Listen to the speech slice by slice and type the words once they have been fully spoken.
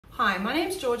Hi, my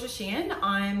name's Georgia Sheehan.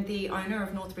 I'm the owner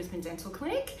of North Brisbane Dental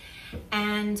Clinic,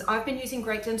 and I've been using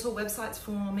Great Dental websites for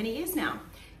many years now.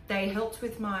 They helped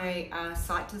with my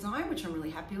site design, which I'm really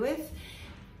happy with.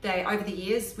 Over the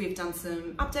years, we've done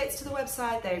some updates to the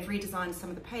website. They've redesigned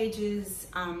some of the pages.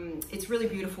 It's really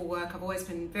beautiful work. I've always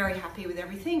been very happy with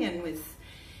everything and with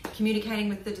communicating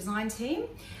with the design team.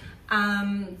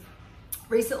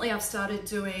 Recently, I've started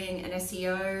doing an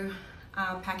SEO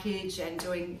package and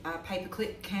doing a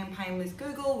pay-per-click campaign with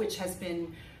Google, which has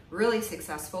been really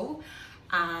successful.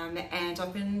 And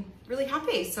I've been really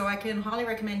happy. So I can highly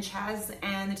recommend Chaz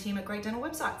and the team at Great Dental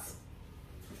Websites.